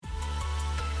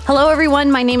Hello,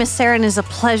 everyone. My name is Sarah, and it is a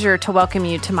pleasure to welcome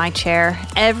you to my chair.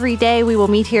 Every day, we will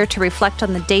meet here to reflect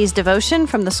on the day's devotion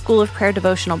from the School of Prayer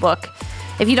devotional book.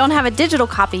 If you don't have a digital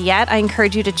copy yet, I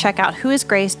encourage you to check out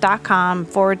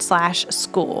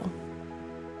whoisgrace.com/school.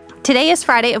 Today is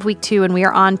Friday of week 2, and we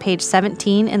are on page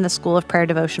 17 in the School of Prayer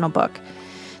devotional book.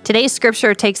 Today's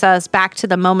scripture takes us back to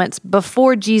the moments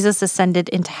before Jesus ascended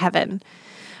into heaven.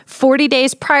 40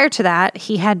 days prior to that,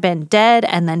 he had been dead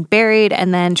and then buried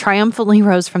and then triumphantly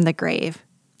rose from the grave.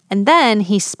 And then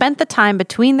he spent the time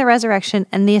between the resurrection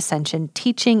and the ascension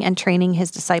teaching and training his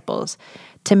disciples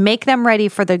to make them ready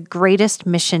for the greatest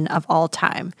mission of all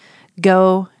time: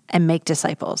 go and make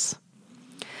disciples.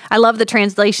 I love the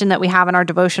translation that we have in our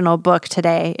devotional book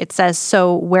today. It says,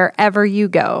 "So wherever you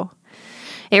go."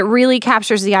 It really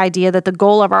captures the idea that the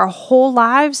goal of our whole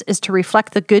lives is to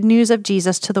reflect the good news of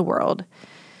Jesus to the world.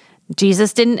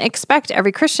 Jesus didn't expect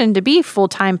every Christian to be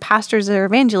full-time pastors or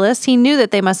evangelists. He knew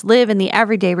that they must live in the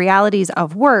everyday realities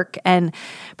of work and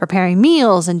preparing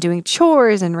meals and doing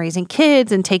chores and raising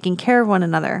kids and taking care of one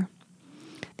another.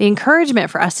 The encouragement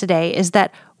for us today is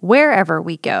that wherever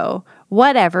we go,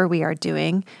 whatever we are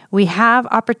doing, we have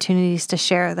opportunities to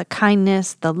share the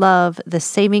kindness, the love, the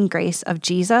saving grace of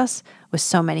Jesus with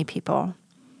so many people.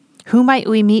 Who might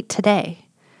we meet today?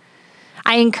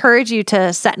 I encourage you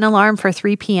to set an alarm for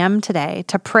 3 p.m. today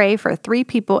to pray for 3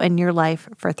 people in your life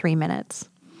for 3 minutes.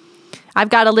 I've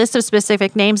got a list of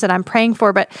specific names that I'm praying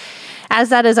for, but as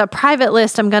that is a private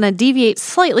list, I'm going to deviate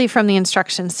slightly from the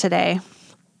instructions today.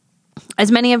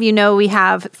 As many of you know, we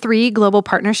have 3 global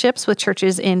partnerships with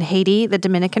churches in Haiti, the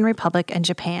Dominican Republic, and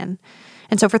Japan.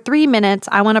 And so for 3 minutes,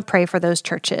 I want to pray for those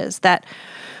churches that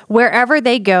wherever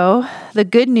they go, the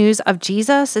good news of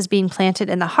Jesus is being planted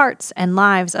in the hearts and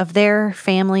lives of their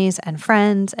families and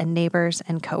friends and neighbors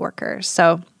and coworkers.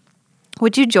 So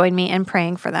would you join me in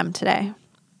praying for them today?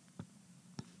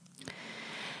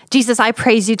 Jesus, I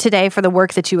praise you today for the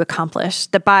work that you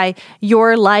accomplished, that by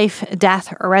your life,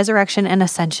 death, resurrection, and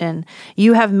ascension,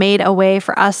 you have made a way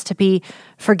for us to be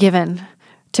forgiven,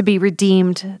 to be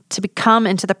redeemed, to come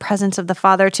into the presence of the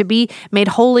Father, to be made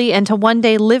holy, and to one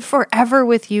day live forever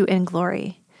with you in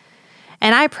glory.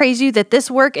 And I praise you that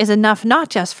this work is enough not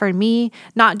just for me,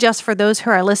 not just for those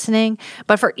who are listening,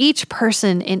 but for each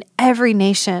person in every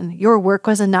nation. Your work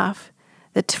was enough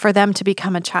for them to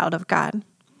become a child of God.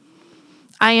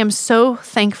 I am so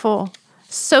thankful,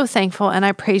 and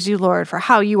I praise you, Lord, for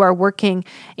how you are working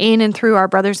in and through our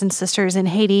brothers and sisters in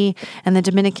Haiti and the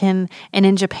Dominican and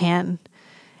in Japan.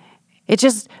 It's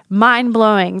just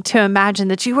mind-blowing to imagine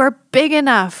that you are big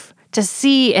enough to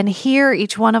see and hear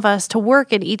each one of us, to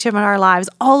work in each of our lives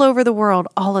all over the world,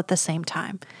 all at the same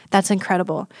time. That's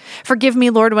incredible. Forgive me,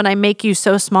 Lord, when I make you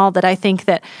so small that I think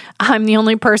that I'm the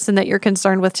only person that you're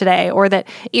concerned with today, or that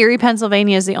Erie,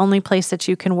 Pennsylvania is the only place that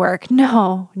you can work.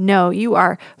 No, you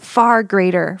are far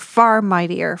greater, far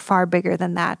mightier, far bigger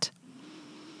than that.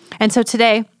 And so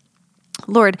today,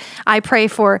 Lord, I pray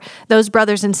for those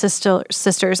brothers and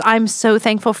sisters. I'm so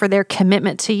thankful for their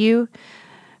commitment to you,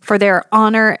 for their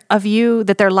honor of you,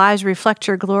 that their lives reflect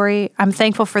your glory. I'm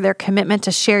thankful for their commitment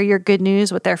to share your good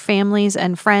news with their families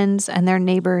and friends and their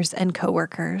neighbors and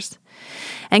coworkers.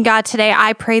 And God, today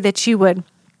I pray that you would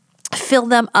fill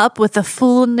them up with the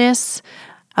fullness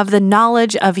of the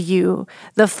knowledge of you,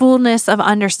 the fullness of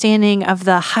understanding of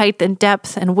the height and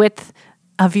depth and width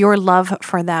of your love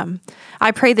for them.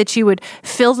 I pray that you would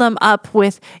fill them up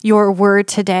with your word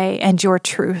today and your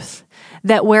truth,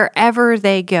 that wherever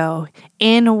they go,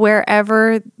 in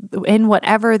whatever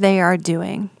they are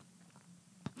doing,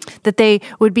 that they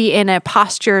would be in a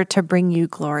posture to bring you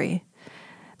glory,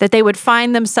 that they would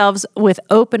find themselves with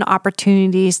open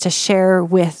opportunities to share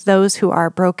with those who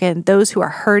are broken, those who are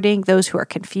hurting, those who are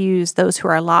confused, those who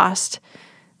are lost,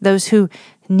 those who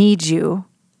need you.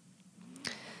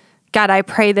 God, I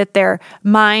pray that their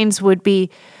minds would be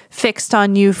fixed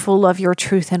on you, full of your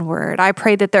truth and word. I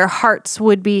pray that their hearts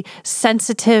would be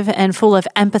sensitive and full of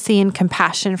empathy and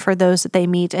compassion for those that they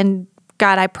meet. And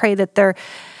God, I pray that their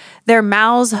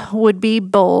mouths would be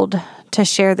bold to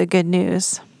share the good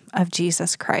news of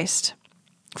Jesus Christ.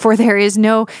 For there is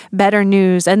no better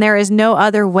news, and there is no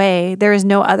other way. There is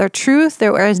no other truth.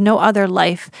 There is no other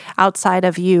life outside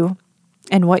of you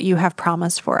and what you have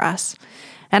promised for us.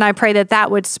 And I pray that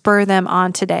that would spur them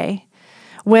on today.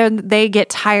 When they get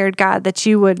tired, God, that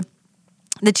you would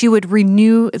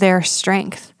renew their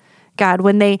strength. God,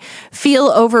 when they feel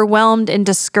overwhelmed and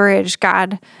discouraged,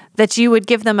 God, that you would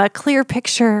give them a clear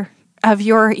picture of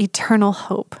your eternal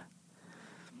hope.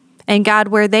 And God,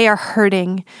 where they are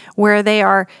hurting, where they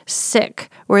are sick,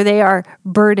 where they are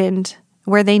burdened,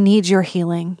 where they need your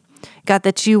healing, God,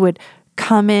 that you would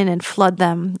come in and flood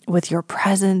them with your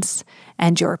presence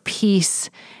and your peace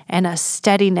and a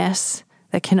steadiness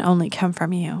that can only come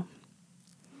from you.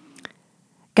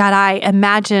 God, I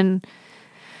imagine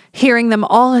hearing them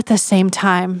all at the same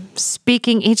time,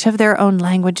 speaking each of their own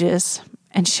languages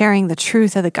and sharing the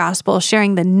truth of the gospel,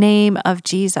 sharing the name of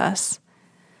Jesus.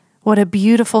 What a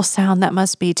beautiful sound that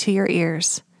must be to your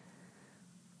ears.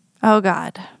 Oh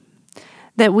God,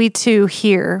 that we too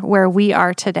hear where we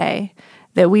are today,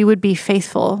 that we would be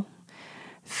faithful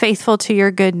to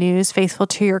your good news, faithful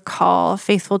to your call,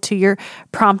 faithful to your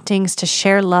promptings to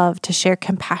share love, to share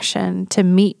compassion, to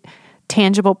meet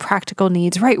tangible, practical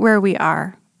needs right where we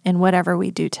are in whatever we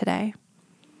do today.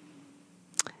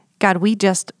 God, we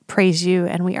just praise you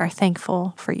and we are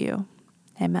thankful for you.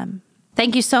 Amen.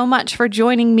 Thank you so much for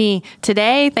joining me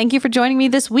today. Thank you for joining me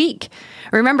this week.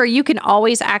 Remember, you can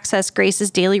always access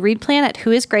Grace's daily read plan at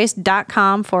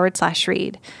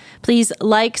whoisgrace.com/read. Please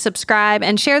like, subscribe,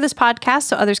 and share this podcast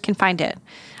so others can find it.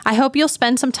 I hope you'll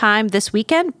spend some time this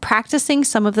weekend practicing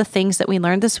some of the things that we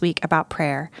learned this week about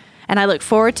prayer. And I look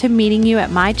forward to meeting you at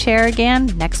my chair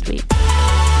again next week.